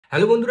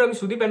Hello বন্ধুরা, আমি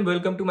Sudip and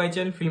welcome to my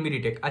channel filmi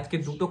retake. আজকে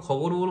দুটো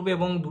খবর বলবো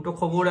এবং দুটো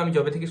খবর আমি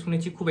যবে থেকে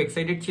শুনেছি খুব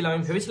এক্সাইটেড ছিলাম।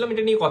 আমি ভেবেছিলাম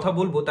এটা নিয়ে কথা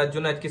বলবো, তার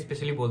জন্য আজকে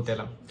স্পেশালি বলতে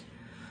এলাম।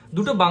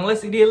 দুটো বাংলা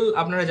সিরিয়াল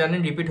আপনারা জানেন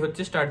রিপিট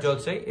হচ্ছে স্টার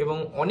জলসায়, এবং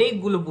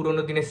অনেকগুলো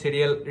পুরোনো দিনের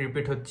সিরিয়াল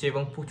রিপিট হচ্ছে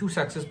এবং প্রচুর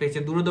সাকসেস পেয়েছে।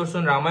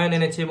 দূরদর্শন রামায়ণ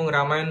এনেছে এবং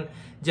রামায়ণ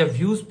যা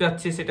ভিউজ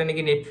পাচ্ছে সেটা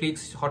নাকি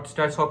নেটফ্লিক্স,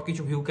 হটস্টার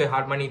সবকিছু ভিউকে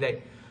হার মানিয়ে দেয়।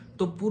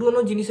 তো পুরোনো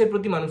জিনিসের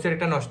প্রতি মানুষের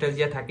একটা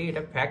নস্টালজিয়া থাকে,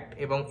 এটা ফ্যাক্ট।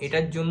 এবং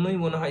এটার জন্যই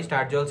মনে হয়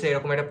স্টার জলসা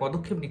এরকম একটা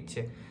পদক্ষেপ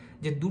নিচ্ছে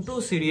যে দুটো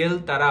সিরিয়াল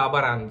তারা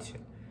আবার আনছে।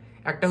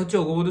 একটা হচ্ছে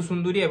অগবধূ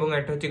সুন্দরী এবং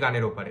একটা হচ্ছে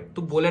গানের ওপারে। তো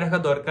বলে রাখা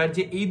দরকার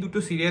যে এই দুটো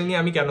সিরিয়াল নিয়ে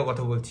আমি কেন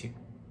কথা বলছি।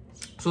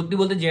 সত্যি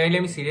বলতে জেনারেলি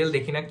আমি সিরিয়াল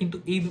দেখি না, কিন্তু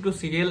এই দুটো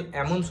সিরিয়াল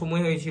এমন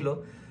সময় হয়েছিল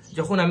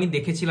যখন আমি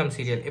দেখেছিলাম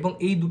সিরিয়াল, এবং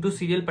এই দুটো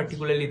সিরিয়াল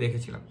পার্টিকুলারলি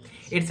দেখেছিলাম।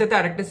 এর সাথে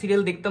আরেকটা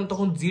সিরিয়াল দেখতাম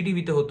তখন জি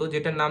টিভিতে হতো,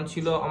 যেটার নাম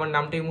ছিল, আমার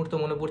নামটা এই মুহূর্তে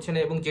মনে পড়ছে না,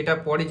 এবং যেটা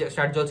পরে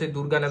স্টার জলসায়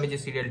দুর্গা নামে যে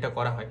সিরিয়ালটা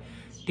করা হয়।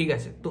 ঠিক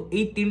আছে, তো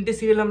এই তিনটে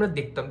সিরিয়াল আমরা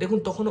দেখতাম। দেখুন,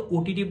 তখন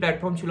ওটিটি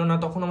প্ল্যাটফর্ম ছিল না,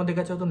 তখন আমাদের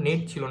কাছে অত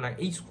নেট ছিল না।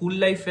 এই স্কুল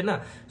লাইফে না,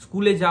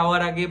 স্কুলে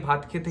যাওয়ার আগে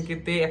ভাত খেতে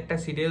খেতে একটা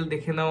সিরিয়াল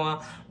দেখে নেওয়া,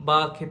 বা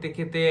খেতে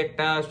খেতে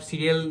একটা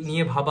সিরিয়াল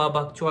নিয়ে ভাবা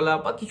বা চলা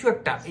বা কিছু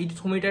একটা, এই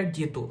সময়টা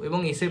যেত। এবং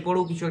এসে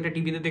পরেও কিছু একটা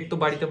টিভিতে দেখতো,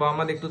 বাড়িতে বাবা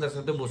মা দেখতো, তার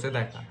সাথে বসে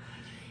দেখা।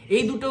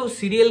 এই দুটো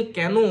সিরিয়াল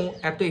কেন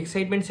এত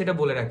এক্সাইটমেন্ট সেটা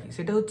বলে রাখি।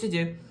 সেটা হচ্ছে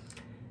যে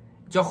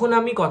যখন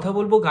আমি কথা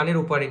বলবো গানের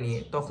ওপারে নিয়ে,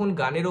 তখন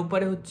গানের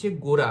ওপারে হচ্ছে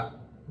গোরা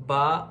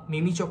বা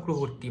মিমি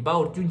চক্রবর্তী বা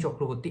অর্জুন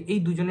চক্রবর্তী, এই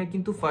দুজনের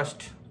কিন্তু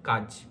ফার্স্ট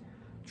কাজ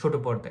ছোট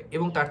পর্দায়।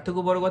 এবং তার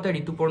থেকেও বড় কথা,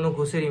 ঋতুপর্ণ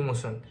ঘোষের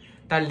ইমোশন,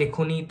 তার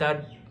লেখনী, তার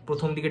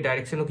প্রথম দিকে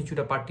ডাইরেকশনও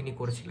কিছুটা পার্ট তিনি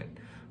করেছিলেন,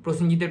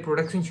 প্রসেনজিতের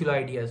প্রোডাকশন ছিল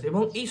আইডিয়াস,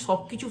 এবং এই সব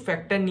কিছু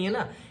ফ্যাক্টর নিয়ে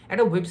না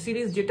একটা ওয়েব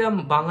সিরিজ যেটা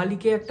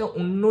বাঙালিকে একটা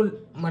অন্য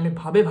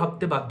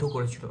ভাবতে বাধ্য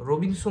করেছিল।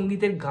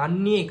 রবীন্দ্রসঙ্গীতের গান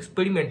নিয়ে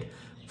এক্সপেরিমেন্ট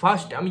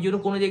ফার্স্ট, আমি যেন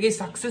কোনো জায়গায়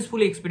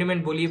সাকসেসফুলি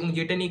এক্সপেরিমেন্ট বলি, এবং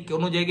যেটা নিয়ে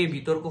কোনো জায়গায়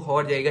বিতর্ক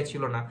হওয়ার জায়গা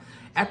ছিল না।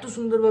 এত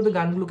সুন্দরভাবে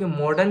গানগুলোকে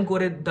মডার্ন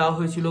করে দেওয়া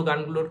হয়েছিল,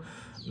 গানগুলোর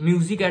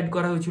মিউজিক অ্যাড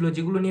করা হয়েছিল,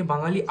 যেগুলো নিয়ে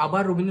বাঙালি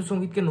আবার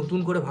রবীন্দ্রসঙ্গীতকে নতুন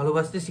করে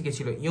ভালোবাসতে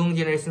শিখেছিল, ইয়ং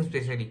জেনারেশন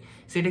স্পেশালি।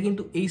 সেটা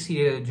কিন্তু এই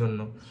সিরিয়ালের জন্য।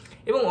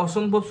 এবং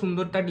অসম্ভব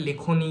সুন্দর তার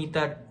লেখনী,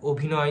 তার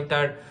অভিনয়,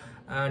 তার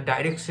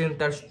ডাইরেকশন,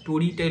 তার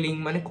স্টোরি টেলিং,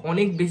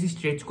 অনেক বেশি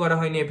স্ট্রেচ করা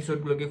হয়নি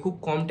এপিসোডগুলোকে, খুব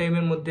কম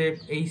টাইমের মধ্যে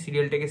এই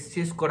সিরিয়ালটাকে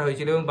শেষ করা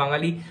হয়েছিল। এবং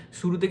বাঙালি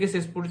শুরু থেকে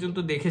শেষ পর্যন্ত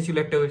দেখেছিল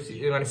একটা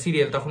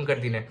সিরিয়াল তখনকার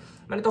দিনে।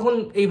 তখন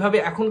এইভাবে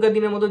এখনকার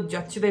দিনের মতো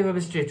যাচ্ছে তাই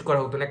এইভাবে স্ট্রেচ করা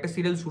হতো না, একটা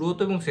সিরিয়াল শুরু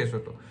হতো এবং শেষ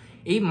হতো।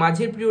 এই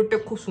মাঝের পিরিয়ডটা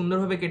খুব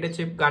সুন্দরভাবে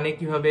কেটেছে। গানে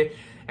কিভাবে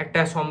একটা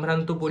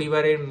সম্ভ্রান্ত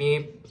পরিবারের মেয়ে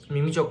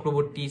মিমি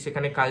চক্রবর্তী,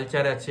 সেখানে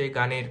কালচার আছে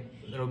গানের,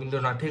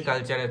 রবীন্দ্রনাথের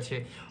কালচার আছে।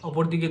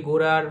 অপরদিকে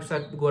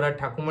গোরার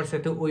ঠাকুমার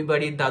সাথে ওই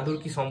বাড়ির দাদুর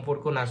কি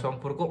সম্পর্ক না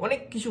সম্পর্ক,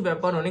 অনেক কিছু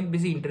ব্যাপার, অনেক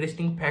বেশি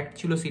ইন্টারেস্টিং ফ্যাক্ট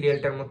ছিল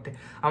সিরিয়ালটার মধ্যে।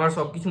 আমার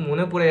সবকিছু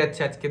মনে পড়ে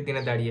যাচ্ছে আজকের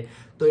দিনে দাঁড়িয়ে।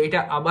 তো এটা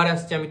আবার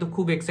আসছে, আমি তো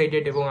খুব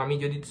এক্সাইটেড, এবং আমি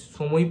যদি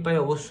সময় পাই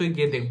অবশ্যই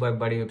গিয়ে দেখবো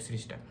একবার এই ওয়েব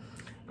সিরিজটা,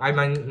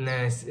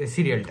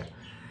 সিরিয়ালটা।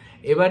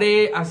 এবারে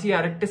আসি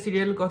আরেকটা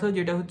সিরিয়াল কথা,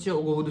 যেটা হচ্ছে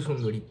অগবধূ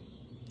সুন্দরী।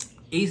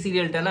 এই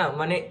সিরিয়ালটা না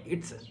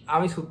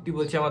আমি সত্যি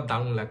বলছি, আমার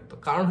দারুণ লাগতো।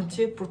 কারণ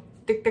হচ্ছে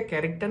প্রত্যেকটা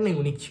ক্যারেক্টার না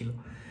ইউনিক ছিল।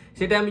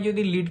 সেটা আমি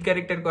যদি লিড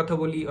ক্যারেক্টার কথা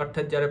বলি,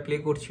 অর্থাৎ যারা প্লে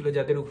করছিল,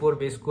 যাদের উপর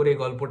বেস করে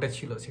গল্পটা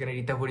ছিল, সেখানে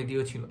রীতাভরি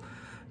দিয়েও ছিল।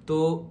 তো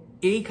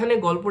এইখানে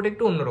গল্পটা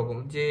একটু অন্যরকম,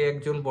 যে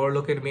একজন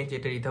বড়লোকের মেয়ে,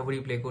 যেটা রীতাভরি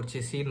প্লে করছে,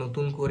 সে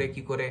নতুন করে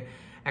কি করে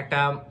একটা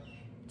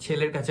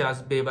ছেলের কাছে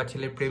আসবে বা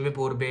ছেলের প্রেমে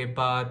পড়বে,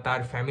 বা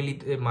তার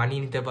ফ্যামিলিতে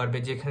মানিয়ে নিতে পারবে,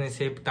 যেখানে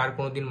সে তার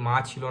কোনোদিন মা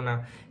ছিল না,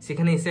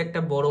 সেখানে এসে একটা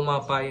বড় মা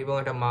পায় এবং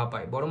একটা মা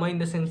পায়। বড় মা ইন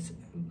দ্য সেন্স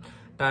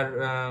তার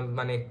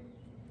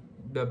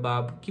বা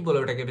কি বলে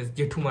ওটাকে, বেশ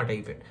জেঠুমা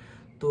টাইপের।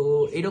 তো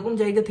এরকম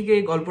জায়গা থেকে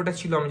এই গল্পটা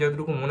ছিল, আমি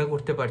যতটুকু মনে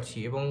করতে পারছি।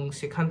 এবং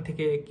সেখান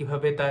থেকে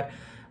কিভাবে তার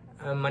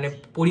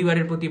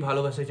পরিবারের প্রতি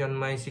ভালোবাসা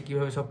জন্মায়, সে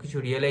কিভাবে সবকিছু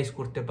রিয়েলাইজ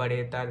করতে পারে,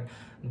 তার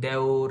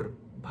দেওর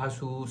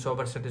ভাসু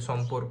সবার সাথে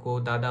সম্পর্ক,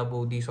 দাদা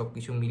বৌদি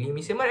সবকিছু মিলিয়ে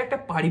মিশে, একটা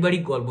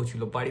পারিবারিক গল্প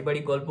ছিল।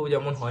 পারিবারিক গল্প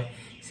যেমন হয়,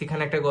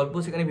 সেখানে একটা গল্প,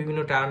 সেখানে বিভিন্ন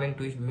টার্ন অ্যান্ড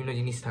টুইস্ট, বিভিন্ন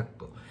জিনিস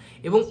থাকতো।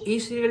 এবং এই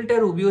সিরিয়ালটা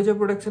রবি ওঝা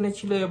প্রোডাকশনে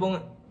ছিল, এবং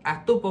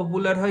এত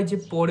পপুলার হয় যে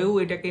পরেও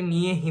এটাকে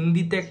নিয়ে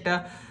হিন্দিতে একটা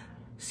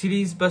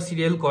সিরিজ বা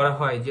সিরিয়াল করা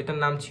হয়, যেটার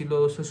নাম ছিল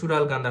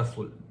সসুরাল গাঁদা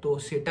ফুল। তো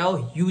সেটাও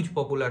হিউজ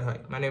পপুলার হয়।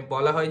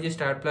 বলা হয় যে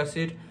স্টার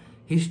প্লাসের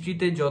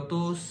হিস্ট্রিতে যত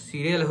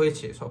সিরিয়াল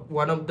হয়েছে, সব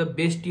one of the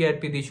best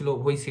TRP দিয়েছিল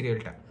ওই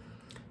সিরিয়ালটা,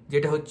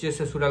 যেটা হচ্ছে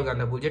সসুরাল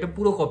গাঁদা ফুল, যেটা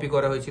পুরো কপি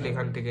করা হয়েছিল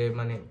এখান থেকে,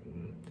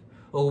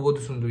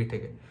 অগবধূ সুন্দরী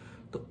থেকে।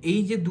 তো এই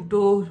যে দুটো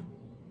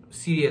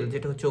সিরিয়াল,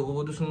 যেটা হচ্ছে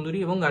অগবধূ সুন্দরী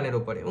এবং গানের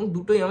ওপারে, এবং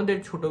দুটোই আমাদের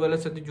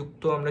ছোটবেলার সাথে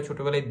যুক্ত, আমরা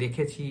ছোটবেলায়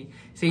দেখেছি,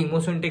 সেই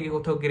ইমোশনটাকে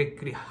কোথাও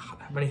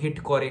হিট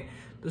করে।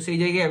 তো সেই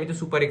জায়গায় আমি তো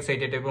সুপার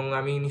এক্সাইটেড, এবং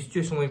আমি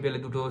নিশ্চয়ই সময় পেলে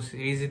দুটো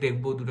সিরিজই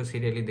দেখবো, দুটো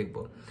সিরিয়ালই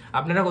দেখবো।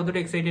 আপনারা কতটা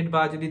এক্সাইটেড,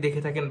 বা যদি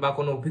দেখে থাকেন, বা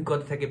কোনো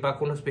অভিজ্ঞতা থাকে, বা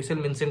কোনো স্পেশাল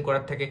মেনশন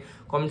করার থাকে,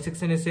 কমেন্ট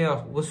সেকশনে এসে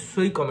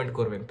অবশ্যই কমেন্ট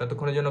করবেন।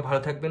 ততক্ষণের জন্য ভালো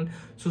থাকবেন,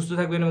 সুস্থ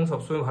থাকবেন, এবং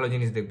সবসময় ভালো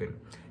জিনিস দেখবেন।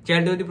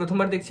 চ্যানেলটা যদি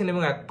প্রথমবার দেখছেন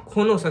এবং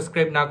এখনও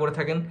সাবস্ক্রাইব না করে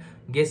থাকেন,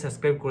 গিয়ে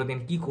সাবস্ক্রাইব করে দিন।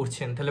 কি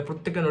করছেন, তাহলে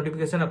প্রত্যেকটা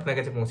নোটিফিকেশন আপনার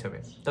কাছে পৌঁছাবে।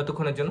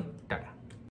 ততক্ষণের জন্য টাটা।